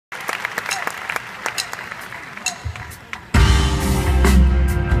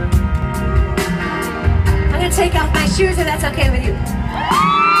shoes if that's okay with you.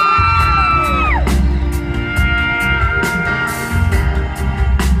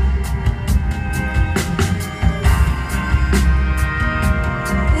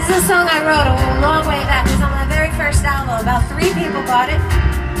 This is a song I wrote a long way back. It was on my very first album. About 3 people bought it.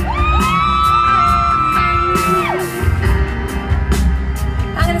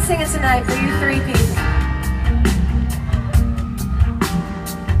 I'm gonna sing it tonight for you 3 people.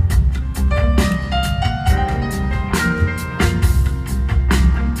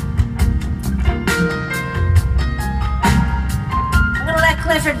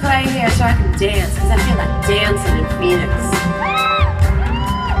 Clifford play here so I can dance, because I feel like dancing in Phoenix.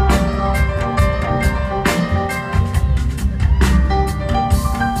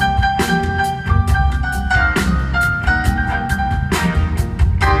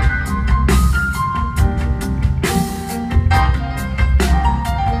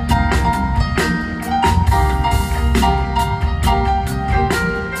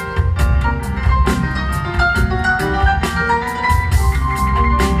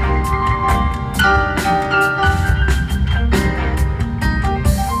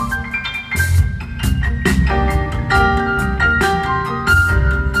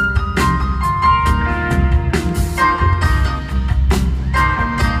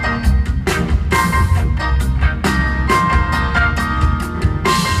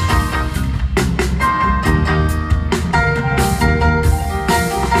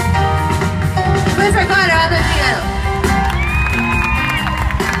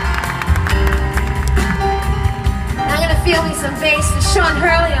 Feel me some bass for Sean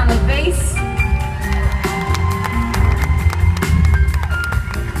Hurley on the bass.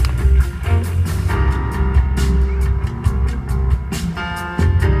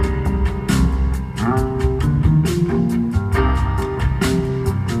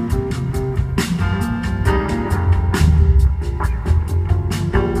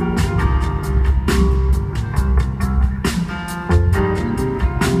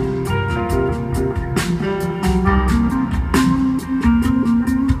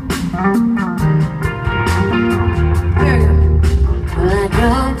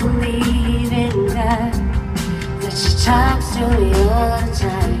 Talks to me all the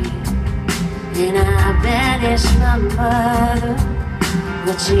time, and I banish my mother,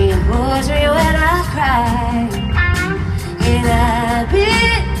 but she holds me when I cry. And I've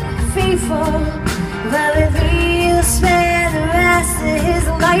been faithful, but with me he'll spend the rest of his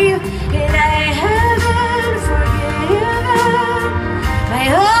life. And I haven't forgiven my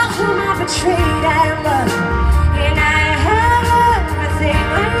uncle, my betrayed I love, and I have everything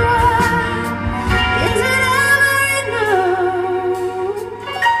I want. Is it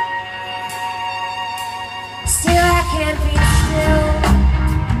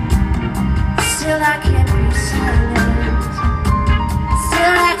Still I can't be silent.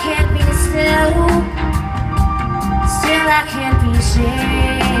 Still I can't be still. Still I can't be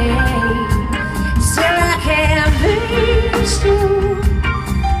ashamed. Still I can't be still.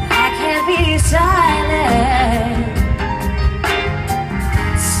 I can't be silent.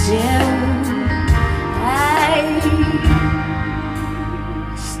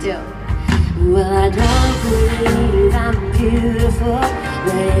 Still well, I don't believe I'm beautiful,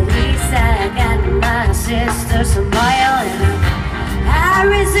 but at least I got my sister some oil, and I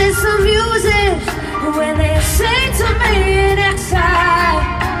resist some music when they say to me next time,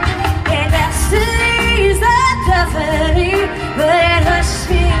 and destiny's the deafening, but it hurts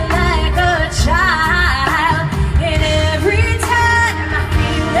me like a child. And every time I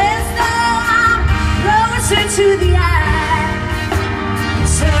feel as though I'm closer to the eye,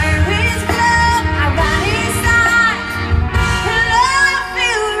 so it's blood, I run inside, and I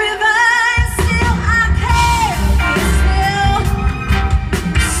feel revived. Still I can't be still.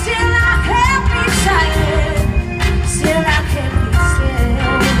 Still I can't be silent. Still I can't be still.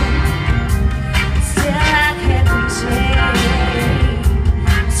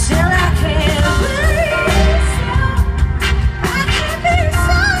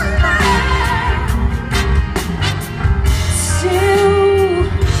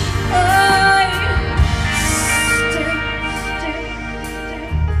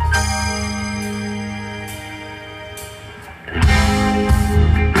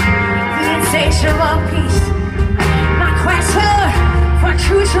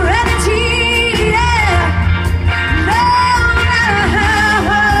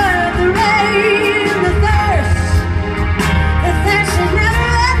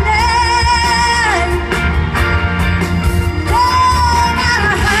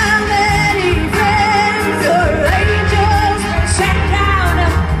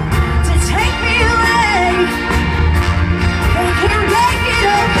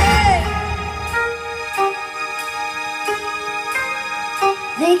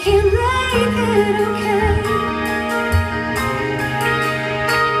 they can make it okay.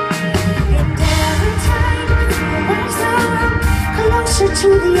 And every time I feel like I'm closer to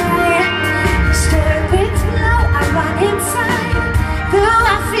the eye, the stirrings blow, I run inside, though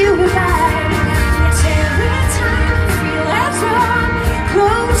I feel alive. Yes, every time I feel as though I'm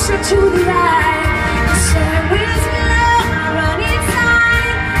closer to the eye.